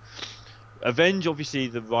and Avenge. Obviously,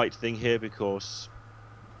 the right thing here, because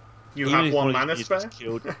you have 1 mana spare.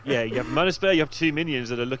 Yeah, you have mana spare. You have 2 minions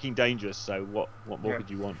that are looking dangerous. So what more could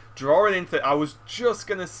you want? Drawing into, I was just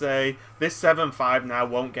gonna say this 7/5 now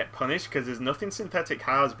won't get punished because there's nothing Synthetic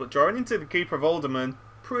has. But drawing into the Keeper of Uldaman,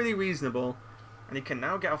 pretty reasonable. and he can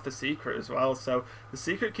now get off the secret as well. So the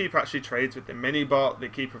secret keeper actually trades with the mini bot. The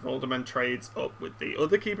keeper of Alderman trades up with the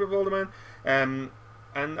other keeper of Alderman, and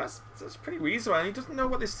that's pretty reasonable. And he doesn't know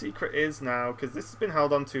what this secret is now because this has been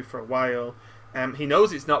held on to for a while. He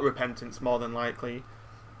knows it's not repentance more than likely.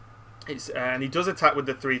 And he does attack with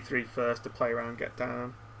the 3/3 first to play around, get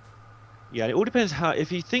down. Yeah, it all depends how. If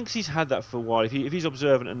he thinks he's had that for a while, if he's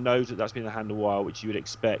observant and knows that that's been in the hand a while, which you would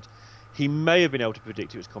expect, he may have been able to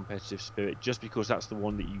predict it was competitive spirit, just because that's the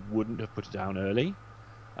one that you wouldn't have put it down early,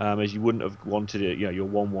 as you wouldn't have wanted it. You know, your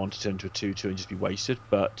 1/1 to turn to a 2/2 and just be wasted.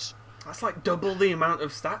 But that's like double the amount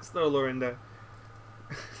of stats, though, Lorinda.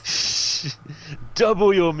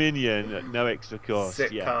 Double your minion at no extra cost.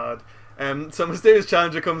 Sick card. So Mysterious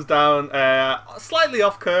Challenger comes down slightly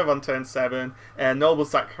off curve on turn 7. Noble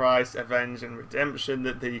Sacrifice, Avenge, and Redemption.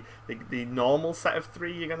 That the normal set of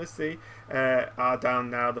 3 you're going to see are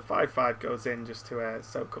down now. The 5/5 goes in just to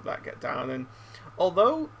soak up that get down. And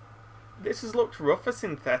although this has looked rough for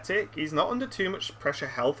Synthetic, he's not under too much pressure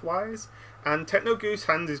health-wise. And TechnoGoose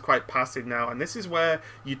hand is quite passive now. And this is where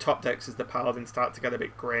you top decks as the Paladin start to get a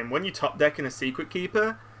bit grim. When you top deck in a Secret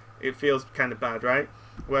Keeper, it feels kind of bad, right?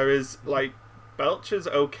 Whereas, like, Belcher's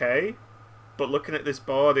okay, but looking at this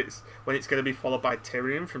board, when it's going to be followed by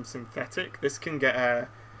Tyrion from Synthetic, this can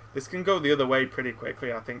go the other way pretty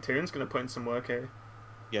quickly. I think Tyrion's going to put in some work here.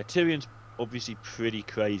 Yeah, Tyrion's obviously pretty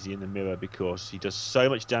crazy in the mirror because he does so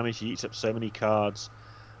much damage, he eats up so many cards.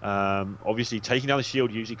 Obviously, taking down the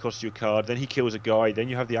shield usually costs you a card, then he kills a guy, then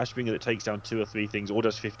you have the Ashbringer that takes down 2 or 3 things, or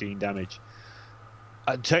does 15 damage.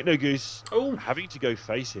 And TechnoGoose having to go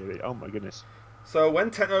face here, oh my goodness. So when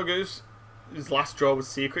TechnoGoose's last draw was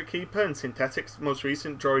Secret Keeper and Synthetic's most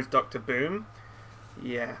recent draw is Dr. Boom,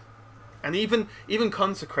 yeah. And even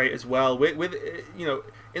Consecrate as well. With you know,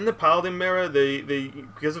 in the Paladin mirror,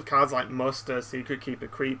 because of cards like Muster, Secret Keeper,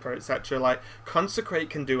 Creeper, etc., like Consecrate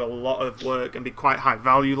can do a lot of work and be quite high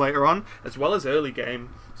value later on, as well as early game.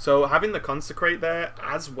 So having the Consecrate there,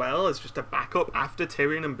 as well as just a backup after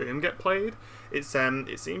Tyrion and Boom get played, it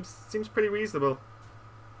seems pretty reasonable.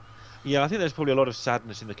 Yeah, I think there's probably a lot of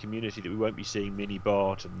sadness in the community that we won't be seeing Mini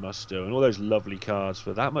Bart and Muster and all those lovely cards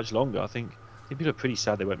for that much longer. I think people are pretty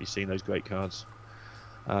sad they won't be seeing those great cards.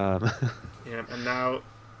 Yeah, and now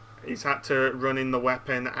he's had to run in the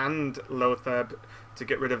weapon and Lothar to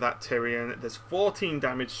get rid of that Tyrion. There's 14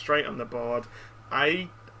 damage straight on the board. I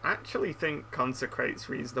actually think Consecrate's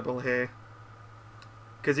reasonable here.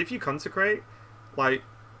 Because if you Consecrate, like,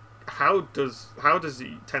 how does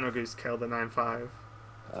TechnoGoose kill the 9/5?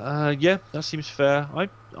 Yeah, that seems fair. I'd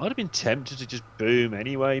have been tempted to just boom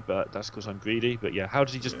anyway, but that's because I'm greedy. But yeah, how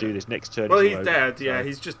does he just do this next turn? Well, he's dead. Yeah,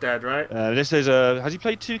 he's just dead, right? This says, has he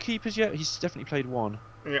played 2 keepers yet? He's definitely played 1.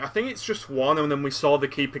 Yeah, I think it's just 1, and then we saw the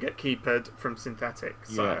keeper get keepered from Synthetic.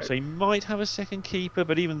 So. Yeah, so he might have a second keeper,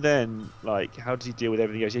 but even then, like, how does he deal with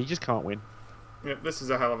everything else? Yeah, he just can't win. Yeah, this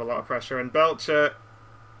is a hell of a lot of pressure, and Belcher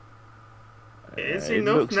is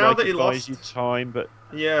enough now that he lost. You time, but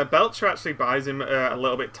yeah, Belcher actually buys him a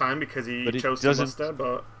little bit time because he chose to muster,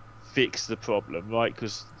 but fix the problem, right?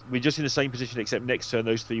 Because we're just in the same position, except next turn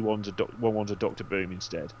those 3 1s are Dr. Boom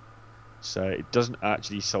instead. So it doesn't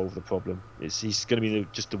actually solve the problem. He's going to be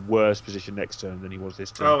just the worse position next turn than he was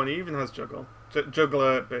this turn. Oh, and he even has Juggle.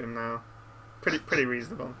 Juggler Boom now. Pretty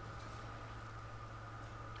reasonable.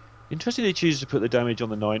 Interesting they choose to put the damage on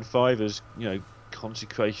the 9/5 as, you know,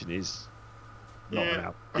 Consecration is not an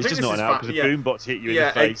out. It's just not an out because the boom bots hit you in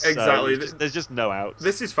the face. Exactly. So there's just no outs.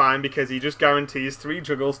 This is fine because he just guarantees 3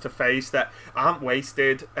 juggles to face that aren't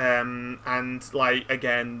wasted. And like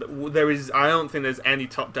again, I don't think there's any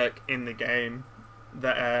top deck in the game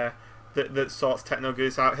that sorts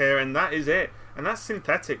TechnoGoose out here, and that is it. And that's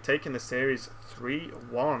Synthetic taking the series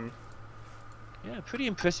 3-1. Yeah, pretty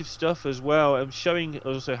impressive stuff as well. Showing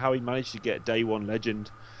also how he managed to get Day 1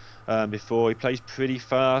 Legend. Before he plays pretty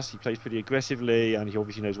fast, he plays pretty aggressively, and he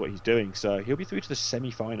obviously knows what he's doing. So he'll be through to the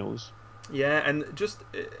semi-finals. Yeah, and just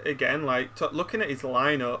again, like looking at his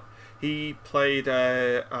lineup, he played.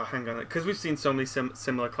 Hang on, because we've seen so many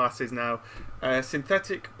similar classes now.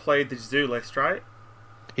 Synthetic played the Zoo list, right?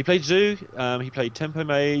 He played Zoo, he played Tempo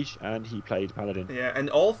Mage, and he played Paladin. Yeah, and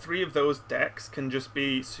all 3 of those decks can just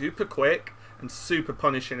be super quick and super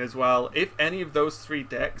punishing as well. If any of those 3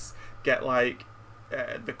 decks get like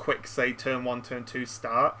the quick, say, turn 1, turn 2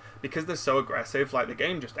 start, because they're so aggressive, like the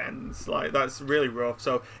game just ends. Like that's really rough.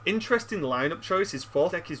 So interesting lineup choice. His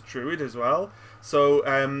 4th deck is Druid as well.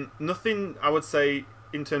 So nothing I would say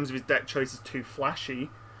in terms of his deck choice is too flashy,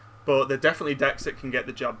 but they're definitely decks that can get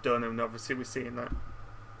the job done, and obviously we're seeing that.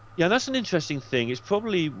 Yeah, that's an interesting thing. It's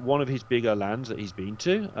probably one of his bigger lands that he's been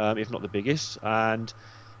to, if not the biggest, and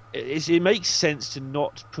it makes sense to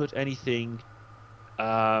not put anything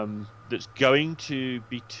that's going to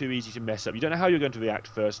be too easy to mess up. You don't know how you're going to react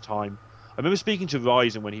first time. I remember speaking to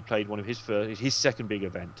Ryzen when he played one of his second big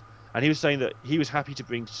event, and he was saying that he was happy to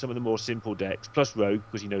bring some of the more simple decks plus Rogue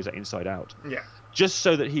because he knows that inside out. Yeah. Just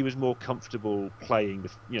so that he was more comfortable playing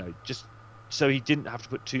just so he didn't have to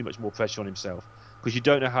put too much more pressure on himself, because you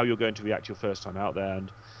don't know how you're going to react your first time out there.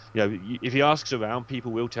 And if he asks around,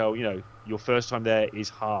 people will tell your first time there is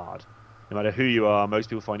hard. No matter who you are, most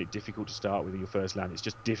people find it difficult to start with in your first land. It's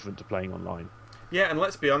just different to playing online. Yeah, and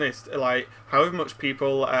let's be honest, like, however much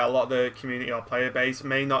people, a lot of the community or player base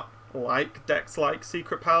may not like decks like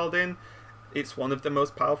Secret Paladin, it's one of the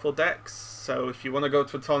most powerful decks. So if you want to go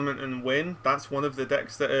to a tournament and win, that's one of the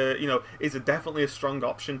decks that is definitely a strong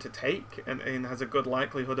option to take and has a good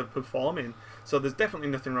likelihood of performing. So there's definitely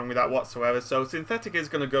nothing wrong with that whatsoever. So Synthetic is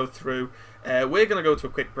going to go through. We're going to go to a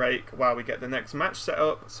quick break while we get the next match set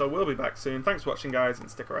up. So we'll be back soon. Thanks for watching, guys,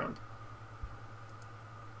 and stick around.